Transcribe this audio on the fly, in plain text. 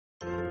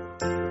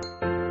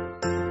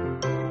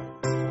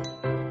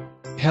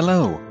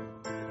Hello.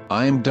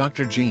 I am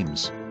Dr.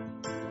 James.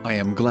 I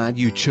am glad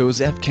you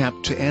chose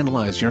FCAP to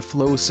analyze your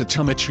flow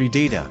cytometry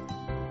data.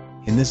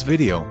 In this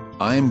video,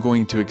 I am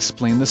going to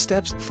explain the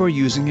steps for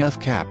using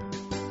FCAP.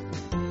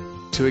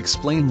 To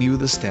explain you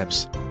the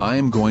steps, I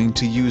am going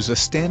to use a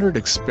standard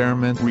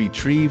experiment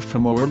retrieved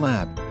from our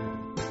lab.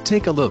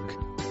 Take a look.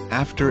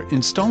 After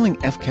installing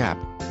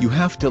FCAP, you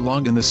have to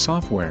log in the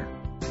software.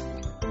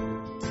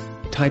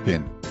 Type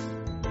in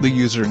the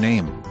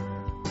username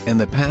and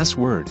the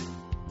password.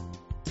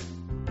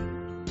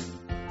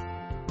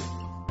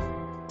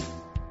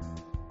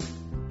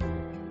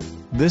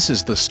 This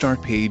is the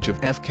start page of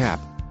FCAP.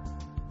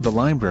 The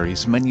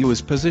libraries menu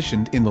is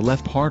positioned in the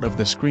left part of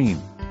the screen.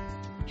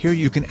 Here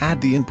you can add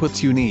the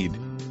inputs you need.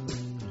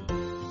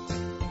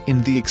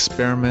 In the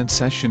experiment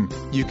session,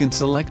 you can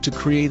select to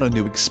create a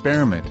new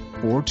experiment,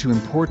 or to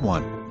import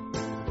one.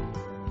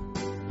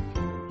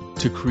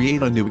 To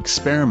create a new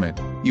experiment,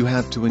 you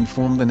have to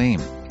inform the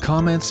name,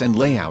 comments and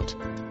layout.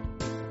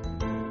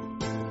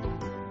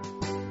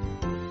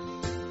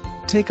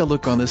 Take a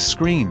look on the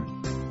screen.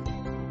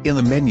 In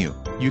the menu,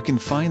 you can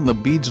find the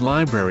beads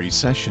library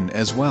session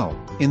as well.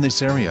 In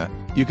this area,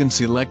 you can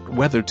select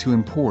whether to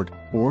import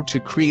or to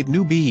create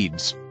new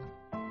beads.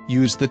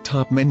 Use the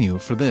top menu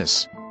for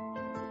this.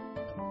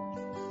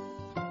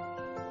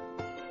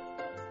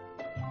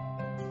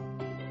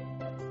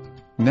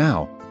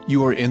 Now,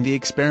 you are in the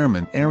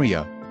experiment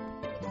area.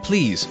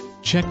 Please,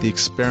 check the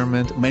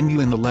experiment menu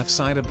in the left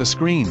side of the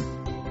screen.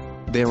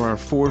 There are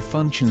 4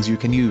 functions you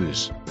can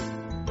use: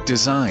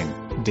 Design,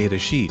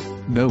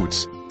 Datasheet,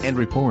 Notes, and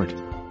Report.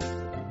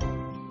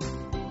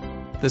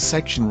 The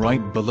section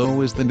right below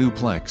is the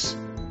multiplex.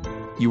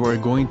 You are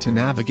going to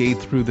navigate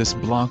through this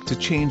block to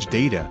change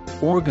data,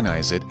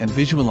 organize it and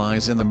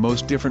visualize in the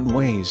most different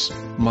ways,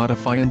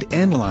 modify and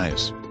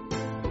analyze.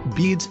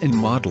 Beads and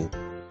model.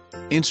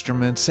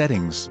 Instrument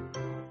settings.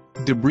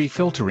 Debris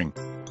filtering.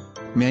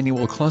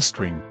 Manual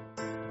clustering.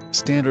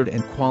 Standard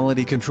and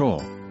quality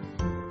control.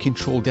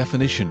 Control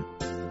definition.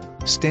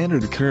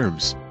 Standard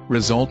curves,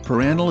 result per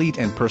analyte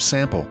and per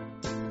sample.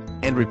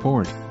 And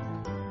report.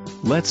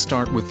 Let's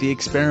start with the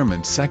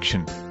experiment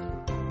section.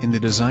 In the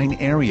design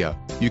area,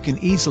 you can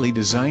easily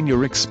design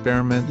your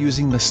experiment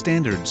using the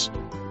standards,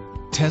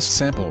 test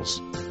samples,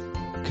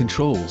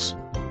 controls,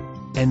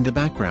 and the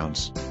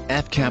backgrounds.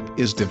 FCAP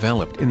is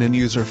developed in a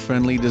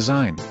user-friendly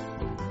design.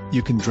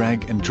 You can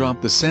drag and drop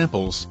the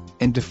samples,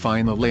 and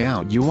define the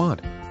layout you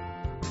want.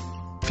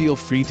 Feel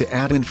free to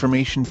add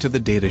information to the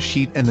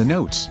datasheet and the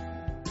notes.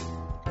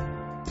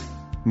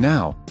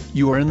 Now,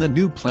 you are in the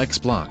multiplex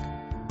block.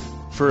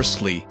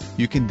 Firstly,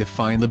 you can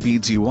define the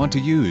beads you want to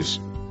use.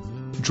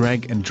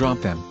 Drag and drop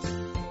them.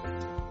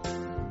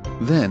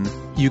 Then,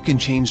 you can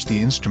change the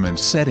instrument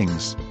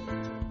settings.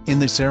 In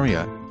this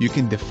area, you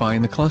can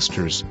define the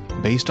clusters,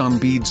 based on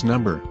beads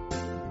number.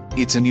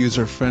 It's a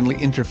user-friendly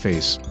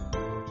interface.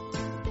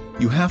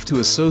 You have to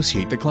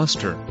associate the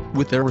cluster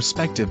with their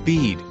respective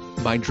bead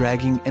by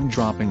dragging and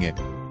dropping it.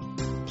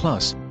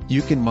 Plus,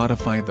 you can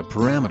modify the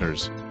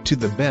parameters to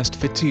the best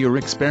fit to your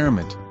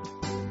experiment.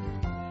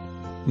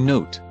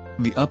 Note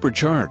the upper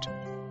chart.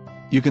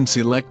 You can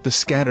select the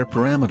scatter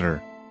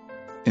parameter.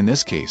 In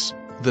this case,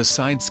 the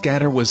side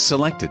scatter was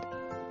selected.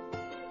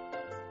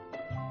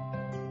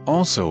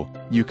 Also,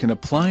 you can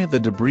apply the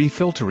debris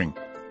filtering.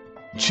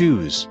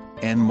 Choose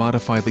and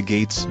modify the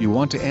gates you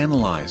want to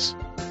analyze.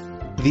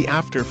 The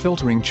after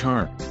filtering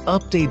chart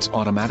updates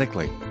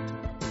automatically.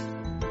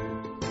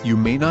 You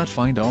may not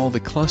find all the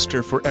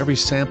cluster for every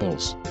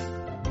samples.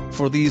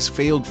 For these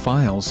failed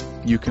files,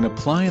 you can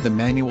apply the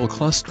manual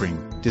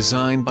clustering,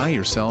 design by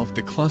yourself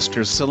the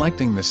clusters,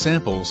 selecting the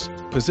samples,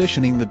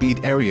 positioning the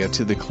bead area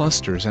to the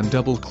clusters and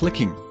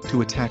double-clicking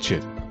to attach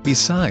it.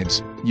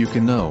 Besides, you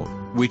can know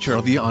which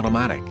are the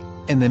automatic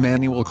and the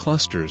manual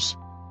clusters.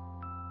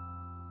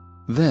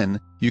 Then,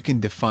 you can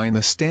define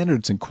the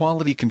standards and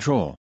quality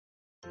control.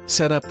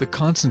 Set up the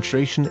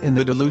concentration and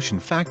the dilution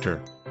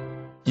factor.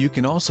 You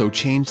can also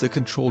change the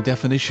control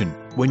definition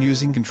when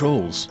using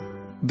controls.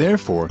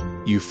 Therefore,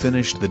 you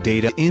finished the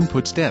data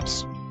input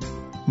steps.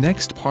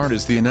 Next part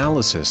is the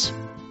analysis.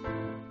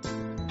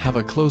 Have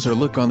a closer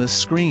look on this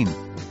screen.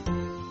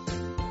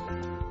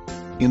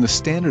 In the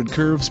standard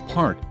curves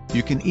part,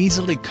 you can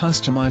easily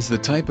customize the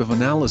type of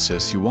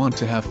analysis you want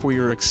to have for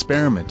your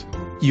experiment.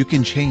 You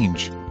can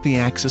change the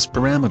axis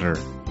parameter,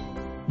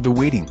 the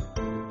weighting,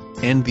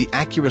 and the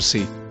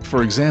accuracy,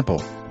 for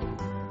example.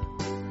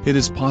 It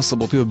is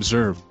possible to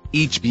observe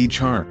each bead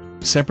chart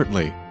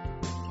separately.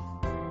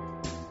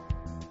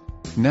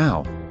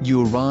 Now,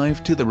 you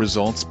arrive to the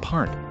results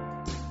part.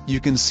 You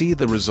can see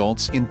the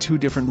results in 2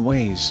 different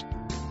ways: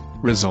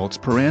 results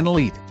per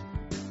analyte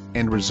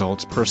and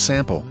results per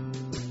sample.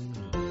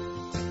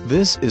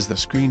 This is the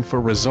screen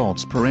for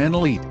results per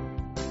analyte.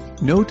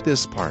 Note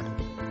this part.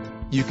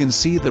 You can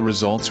see the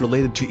results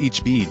related to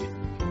each bead,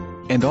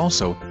 and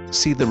also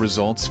see the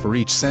results for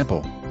each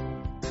sample.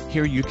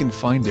 Here you can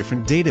find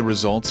different data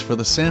results for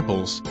the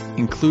samples,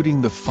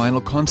 including the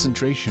final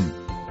concentration.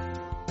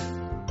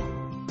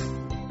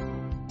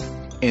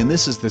 And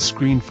this is the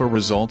screen for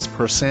results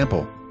per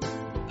sample.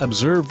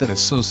 Observe that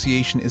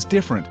association is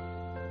different.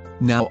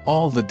 Now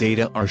all the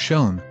data are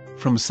shown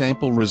from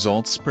sample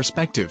results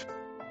perspective.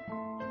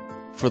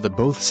 For the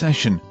both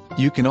session,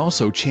 you can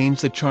also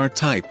change the chart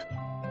type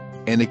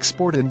and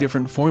export in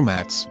different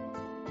formats.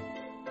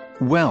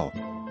 Well,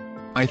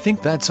 I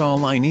think that's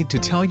all I need to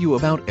tell you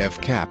about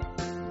FCAP.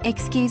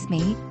 Excuse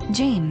me,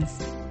 James.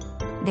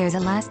 There's a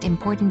last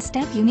important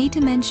step you need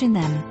to mention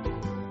then.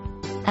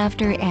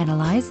 After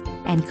analyze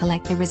and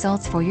collect the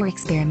results for your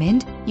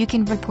experiment, you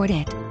can report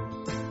it.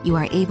 You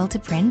are able to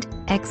print,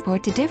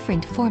 export to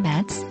different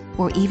formats,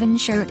 or even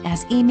share it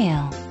as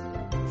email.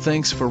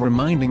 Thanks for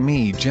reminding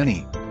me,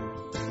 Jenny.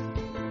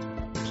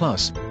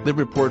 Plus, the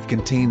report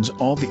contains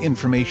all the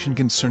information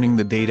concerning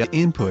the data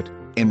input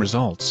and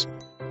results.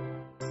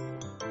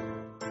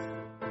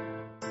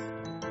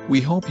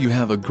 We hope you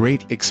have a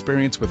great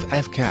experience with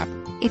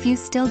FCAP. If you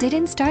still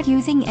didn't start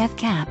using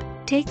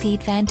FCAP, take the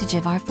advantage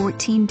of our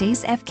 14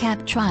 days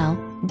FCAP trial,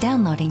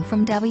 downloading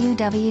from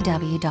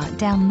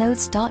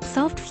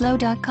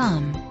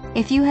www.downloads.softflow.com.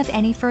 If you have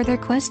any further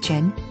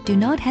question, do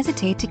not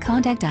hesitate to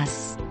contact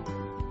us.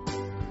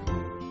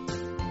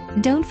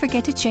 Don't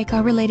forget to check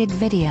our related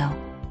video.